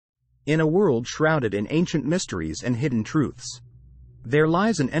in a world shrouded in ancient mysteries and hidden truths. There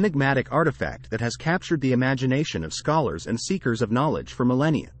lies an enigmatic artifact that has captured the imagination of scholars and seekers of knowledge for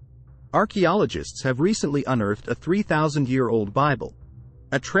millennia. Archaeologists have recently unearthed a 3,000-year-old Bible,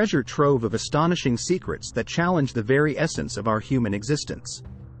 a treasure trove of astonishing secrets that challenge the very essence of our human existence.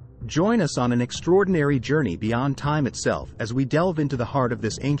 Join us on an extraordinary journey beyond time itself as we delve into the heart of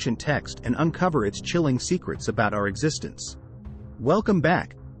this ancient text and uncover its chilling secrets about our existence. Welcome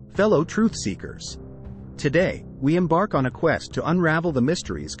back, fellow truth seekers. Today, we embark on a quest to unravel the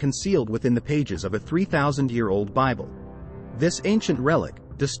mysteries concealed within the pages of a 3,000-year-old Bible. This ancient relic,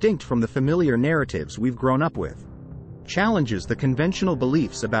 distinct from the familiar narratives we've grown up with, challenges the conventional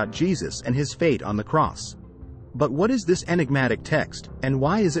beliefs about Jesus and his fate on the cross. But what is this enigmatic text, and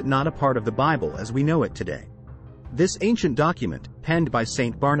why is it not a part of the Bible as we know it today? This ancient document, penned by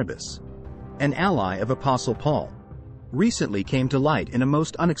Saint Barnabas, an ally of Apostle Paul, recently came to light in a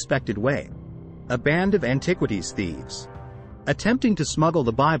most unexpected way. A band of antiquities thieves, attempting to smuggle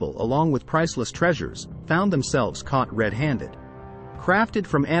the Bible along with priceless treasures, found themselves caught red-handed. Crafted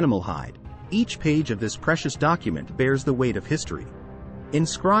from animal hide, each page of this precious document bears the weight of history,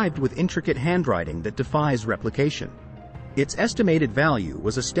 inscribed with intricate handwriting that defies replication. Its estimated value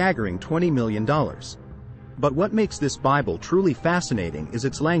was a staggering $20 million. But what makes this Bible truly fascinating is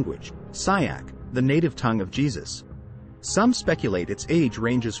its language, Syriac, the native tongue of Jesus. Some speculate its age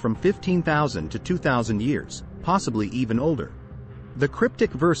ranges from 15,000 to 2,000 years, possibly even older. The cryptic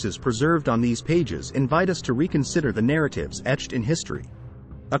verses preserved on these pages invite us to reconsider the narratives etched in history.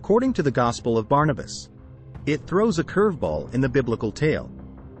 According to the Gospel of Barnabas, it throws a curveball in the biblical tale,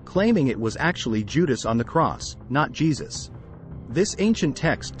 claiming it was actually Judas on the cross, not Jesus. This ancient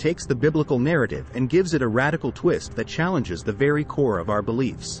text takes the biblical narrative and gives it a radical twist that challenges the very core of our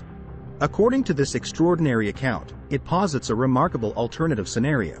beliefs. According to this extraordinary account, it posits a remarkable alternative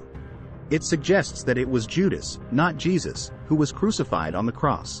scenario. It suggests that it was Judas, not Jesus, who was crucified on the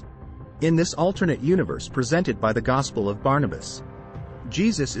cross. In this alternate universe presented by the Gospel of Barnabas,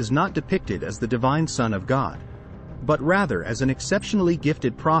 Jesus is not depicted as the divine Son of God, but rather as an exceptionally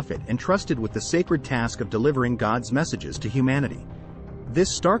gifted prophet entrusted with the sacred task of delivering God's messages to humanity. This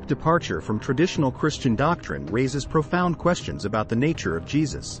stark departure from traditional Christian doctrine raises profound questions about the nature of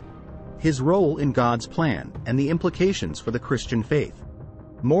Jesus, his role in God's plan, and the implications for the Christian faith.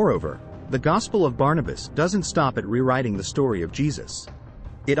 Moreover, the Gospel of Barnabas doesn't stop at rewriting the story of Jesus.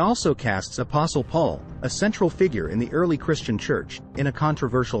 It also casts Apostle Paul, a central figure in the early Christian church, in a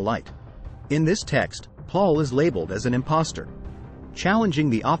controversial light. In this text, Paul is labeled as an imposter,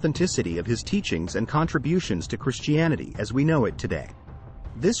 challenging the authenticity of his teachings and contributions to Christianity as we know it today.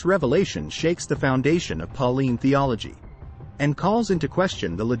 This revelation shakes the foundation of Pauline theology and calls into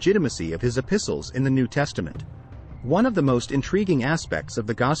question the legitimacy of his epistles in the New Testament. One of the most intriguing aspects of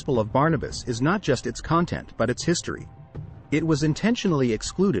the Gospel of Barnabas is not just its content but its history. It was intentionally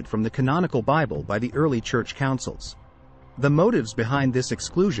excluded from the canonical Bible by the early church councils. The motives behind this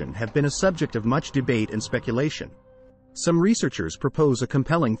exclusion have been a subject of much debate and speculation. Some researchers propose a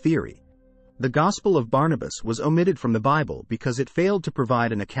compelling theory. The Gospel of Barnabas was omitted from the Bible because it failed to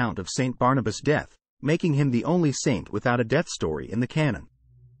provide an account of Saint Barnabas' death, making him the only saint without a death story in the canon.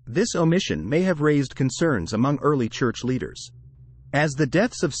 This omission may have raised concerns among early church leaders, as the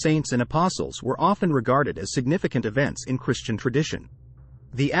deaths of saints and apostles were often regarded as significant events in Christian tradition.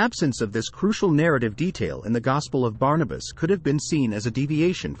 The absence of this crucial narrative detail in the Gospel of Barnabas could have been seen as a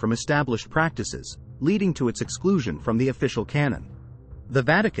deviation from established practices, leading to its exclusion from the official canon. The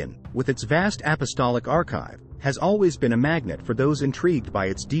Vatican, with its vast apostolic archive, has always been a magnet for those intrigued by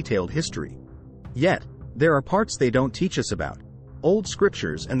its detailed history. Yet, there are parts they don't teach us about: old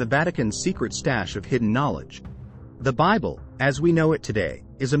scriptures and the Vatican's secret stash of hidden knowledge. The Bible, as we know it today,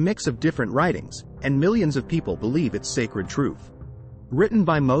 is a mix of different writings, and millions of people believe it's sacred truth, written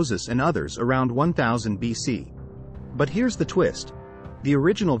by Moses and others around 1000 BC. But here's the twist: the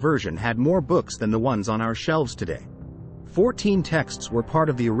original version had more books than the ones on our shelves today. 14 texts were part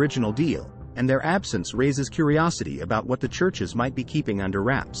of the original deal, and their absence raises curiosity about what the churches might be keeping under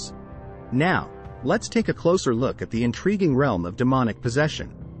wraps. Now, let's take a closer look at the intriguing realm of demonic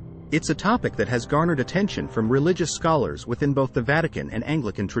possession. It's a topic that has garnered attention from religious scholars within both the Vatican and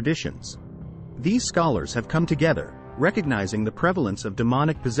Anglican traditions. These scholars have come together, recognizing the prevalence of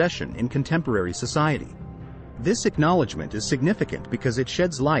demonic possession in contemporary society. This acknowledgement is significant because it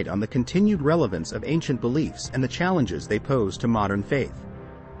sheds light on the continued relevance of ancient beliefs and the challenges they pose to modern faith.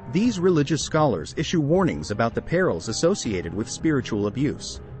 These religious scholars issue warnings about the perils associated with spiritual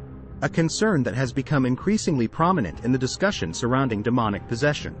abuse, a concern that has become increasingly prominent in the discussion surrounding demonic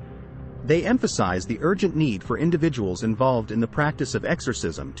possession. They emphasize the urgent need for individuals involved in the practice of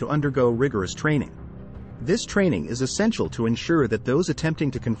exorcism to undergo rigorous training. This training is essential to ensure that those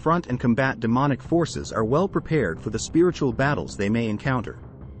attempting to confront and combat demonic forces are well prepared for the spiritual battles they may encounter.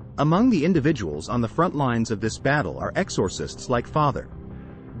 Among the individuals on the front lines of this battle are exorcists like Father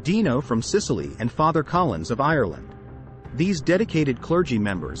Dino from Sicily and Father Collins of Ireland. These dedicated clergy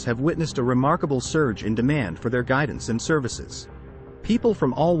members have witnessed a remarkable surge in demand for their guidance and services. People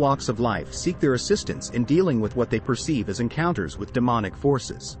from all walks of life seek their assistance in dealing with what they perceive as encounters with demonic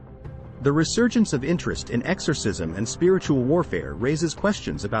forces. The resurgence of interest in exorcism and spiritual warfare raises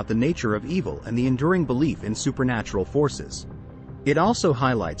questions about the nature of evil and the enduring belief in supernatural forces. It also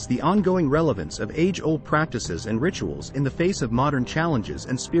highlights the ongoing relevance of age-old practices and rituals in the face of modern challenges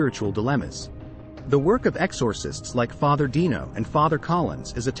and spiritual dilemmas. The work of exorcists like Father Dino and Father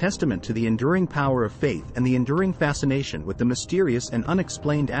Collins is a testament to the enduring power of faith and the enduring fascination with the mysterious and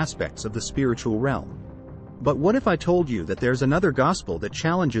unexplained aspects of the spiritual realm. But what if I told you that there's another gospel that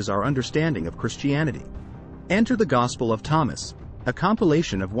challenges our understanding of Christianity? Enter the Gospel of Thomas, a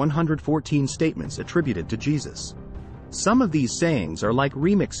compilation of 114 statements attributed to Jesus. Some of these sayings are like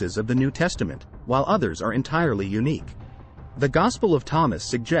remixes of the New Testament, while others are entirely unique. The Gospel of Thomas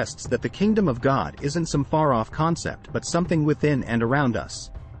suggests that the kingdom of God isn't some far-off concept but something within and around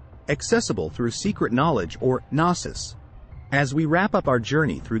us, accessible through secret knowledge or gnosis. As we wrap up our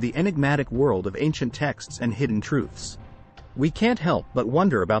journey through the enigmatic world of ancient texts and hidden truths, we can't help but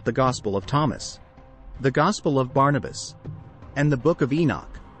wonder about the Gospel of Thomas, the Gospel of Barnabas, and the Book of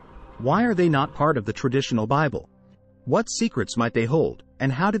Enoch. Why are they not part of the traditional Bible? What secrets might they hold,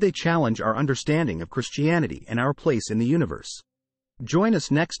 and how do they challenge our understanding of Christianity and our place in the universe? Join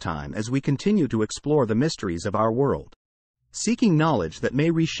us next time as we continue to explore the mysteries of our world, seeking knowledge that may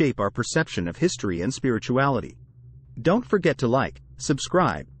reshape our perception of history and spirituality. Don't forget to like,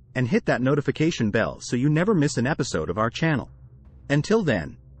 subscribe, and hit that notification bell so you never miss an episode of our channel. Until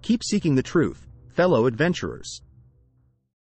then, keep seeking the truth, fellow adventurers.